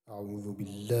أعوذ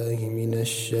بالله من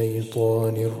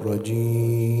الشيطان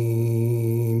الرجيم.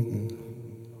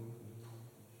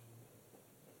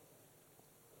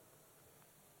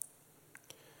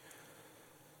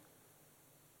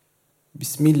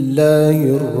 بسم الله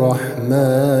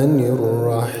الرحمن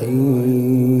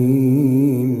الرحيم.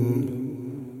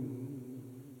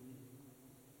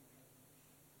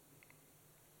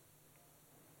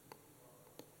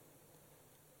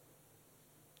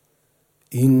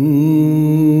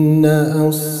 إن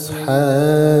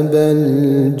أصحاب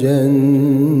الجنة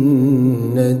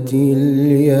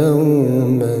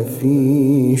اليوم في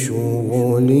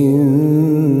شغل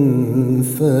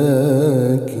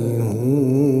فاكهون.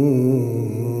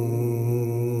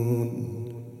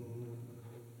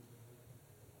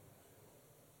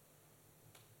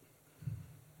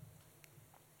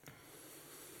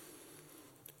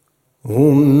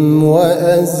 هم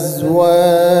وأزواجهم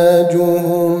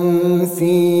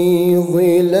في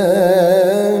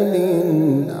ظلال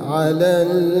على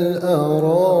الأرائك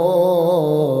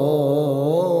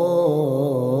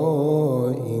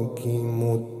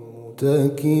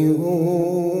متكئون.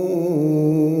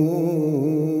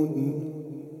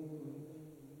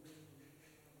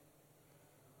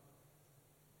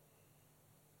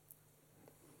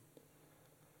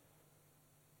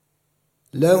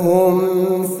 لهم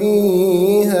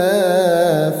فيها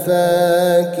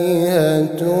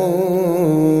فاكهة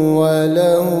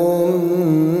ولهم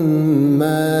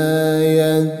ما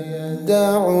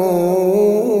يدعون.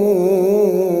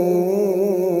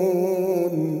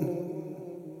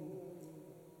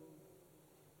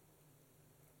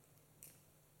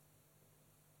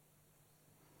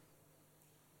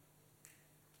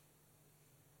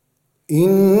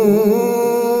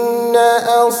 إن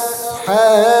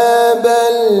أصحاب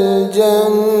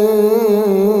الجنة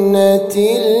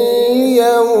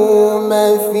اليوم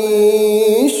في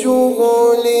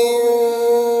شغل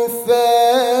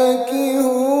فاكهون.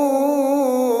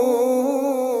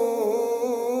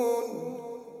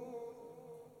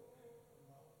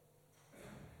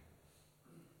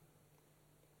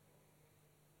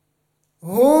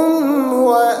 هم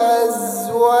وأزواجهم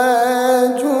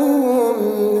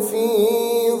في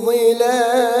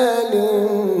ظلال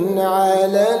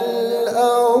على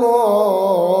الأرائك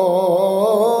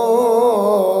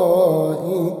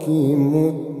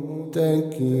متكئون.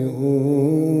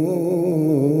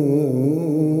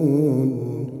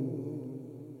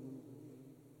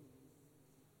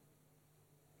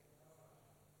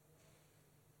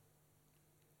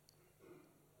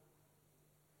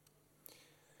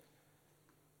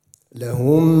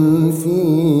 لهم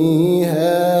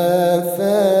فيها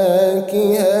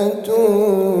فاكهة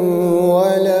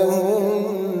ولهم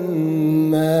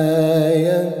ما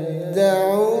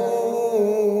يدعون.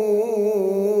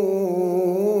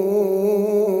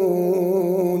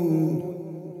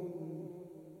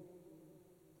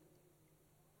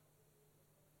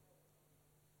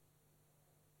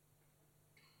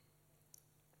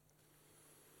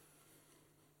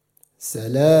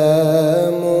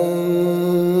 سلام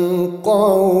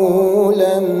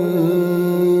قولا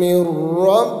من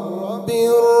رب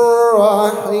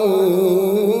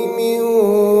رحيم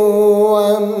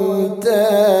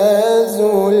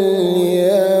وامتازوا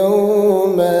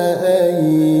اليوم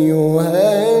أيها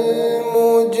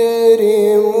المجرمون.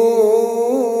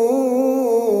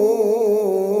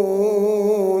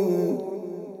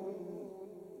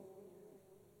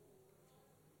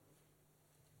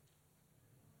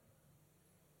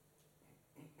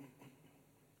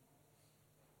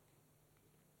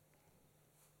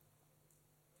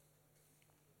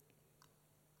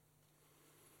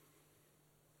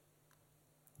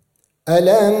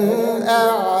 ألم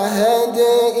أعهد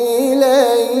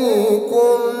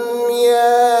إليكم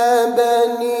يا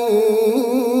بني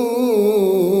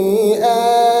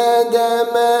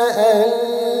آدم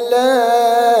ألا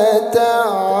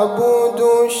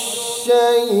تعبدوا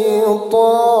الشيطان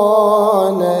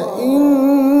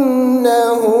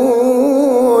إنه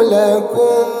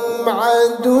لكم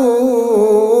عدو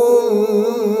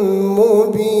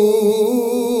مبين.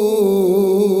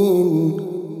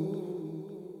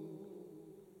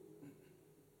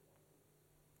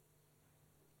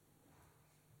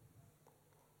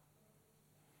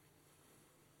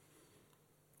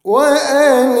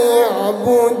 وأن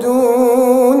اعبدوني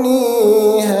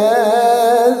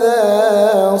هذا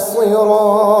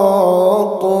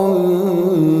صراط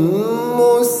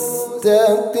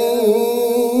مستقيم.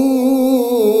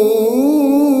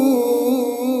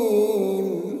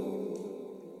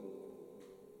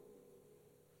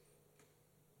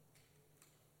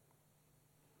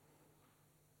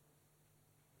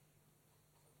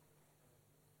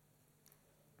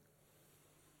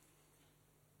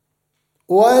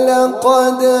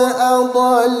 ولقد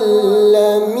أضل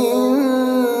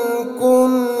منكم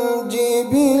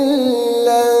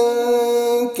جبلا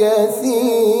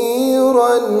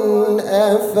كثيرا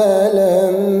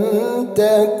أفلم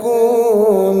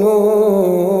تكونوا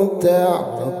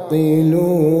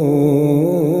تعقلون.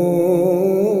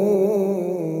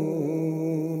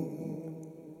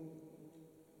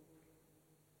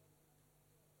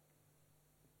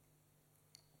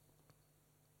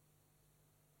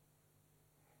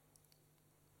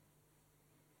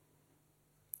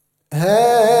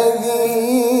 هذه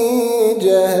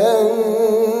جهنم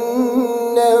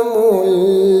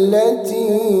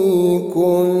التي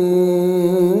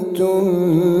كنتم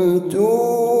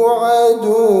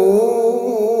توعدون.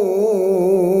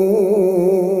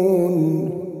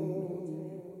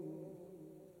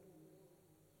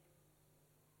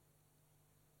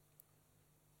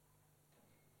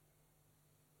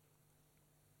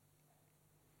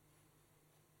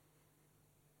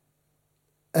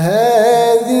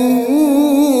 هذه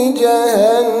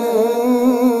جهنم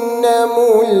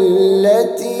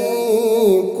التي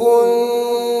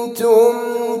كنتم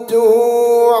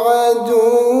توعدون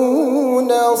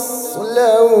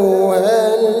اصلوها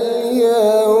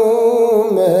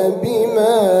اليوم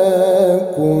بما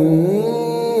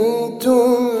كنتم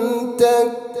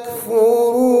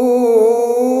تكفرون.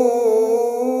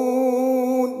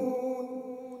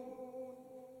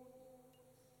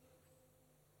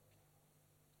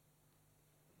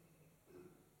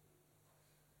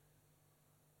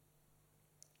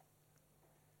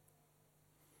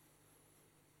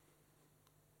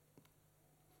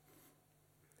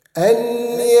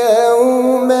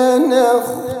 اليوم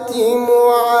نختم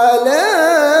على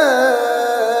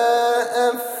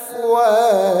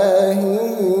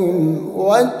أفواههم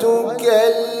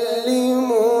وتكلمنا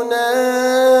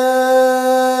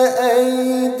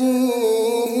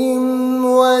أيديهم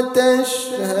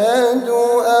وتشهد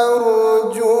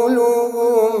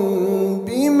أرجلهم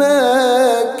بما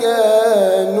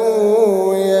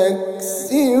كانوا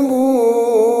يكسبون.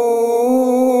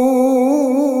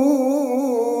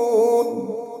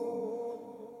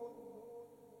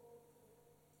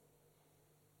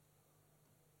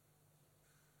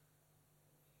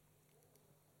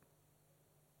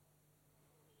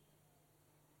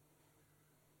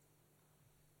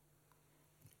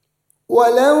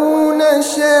 ولو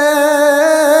نشاء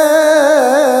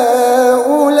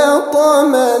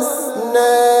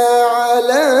لطمسنا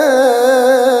على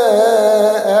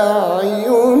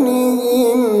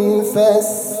أعينهم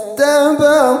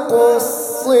فاستبقوا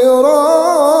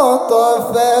الصراط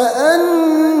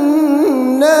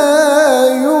فأنى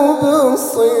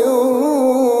يبصرون.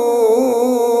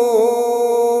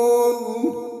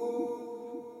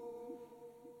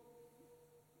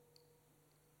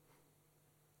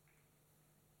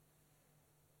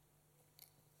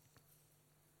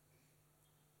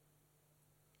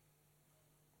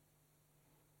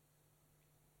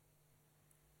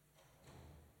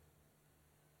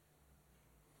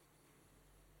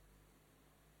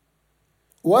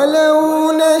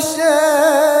 ولو نشاء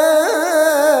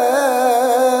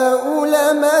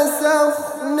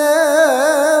لمسخناهم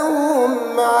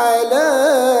على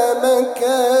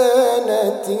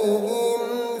مكانتهم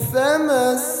فما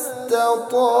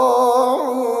استطاعوا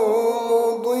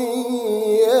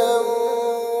مضيا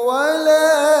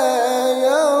ولا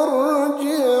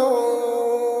يرجعون.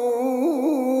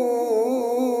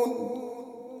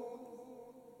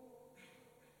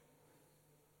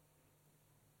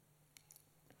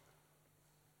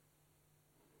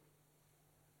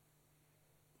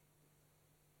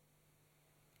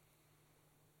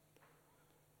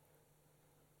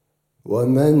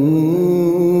 ومن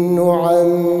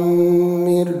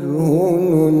نعمره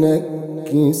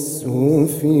ننكسه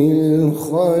في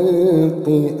الخلق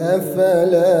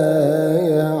أفلا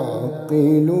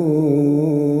يعقلون.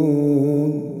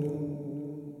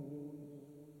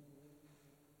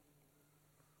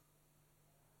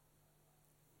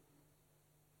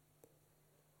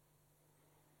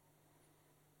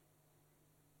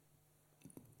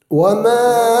 وما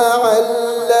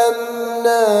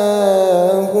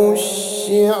علمناه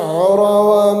الشعر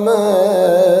وما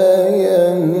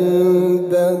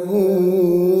ينبغي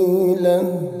له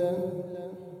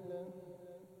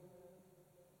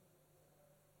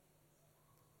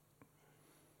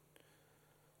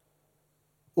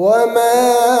وما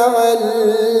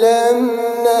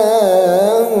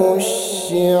علمناه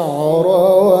الشعر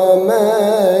وما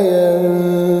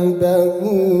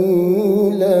ينبغي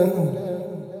له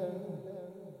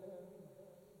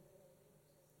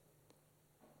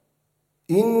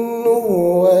إن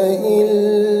هو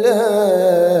إلا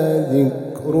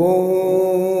ذكر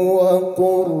وقرآن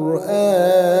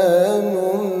قرآن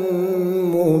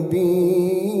مبين.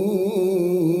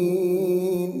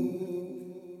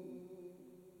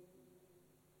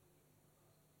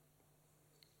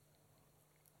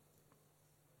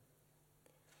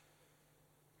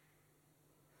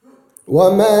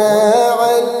 وما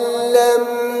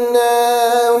علمناه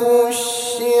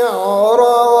الشعر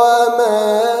وما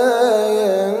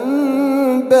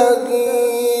ينبغي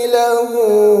له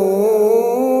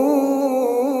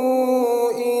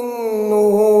إن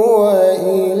هو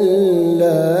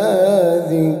إلا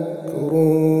ذكر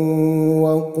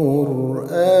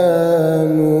وقرآن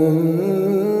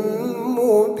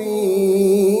مبين.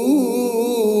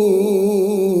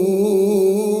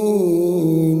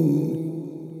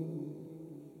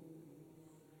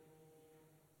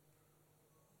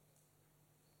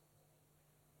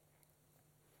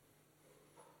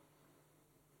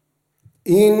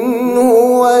 إن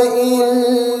هو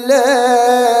إلا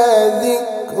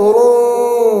ذكر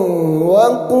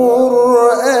وقرآن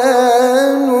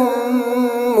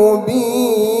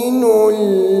مبين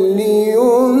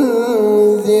لينذر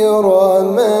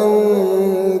من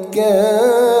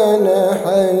كان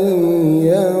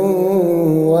حيا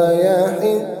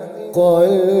ويحق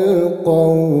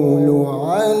القول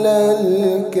على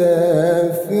الكافرين.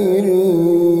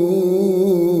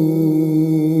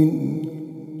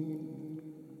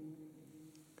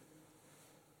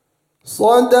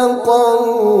 صدق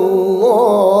الله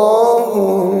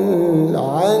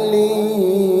العلي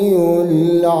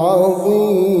العظيم.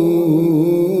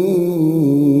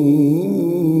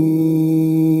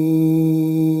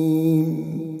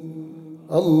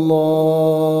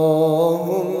 اللهم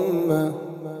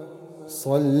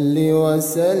صل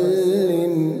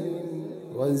وسلم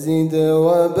وزد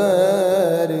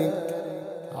وبارك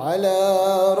على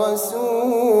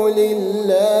رسول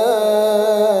الله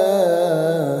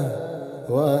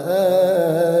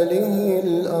وآله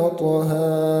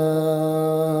الأطهار.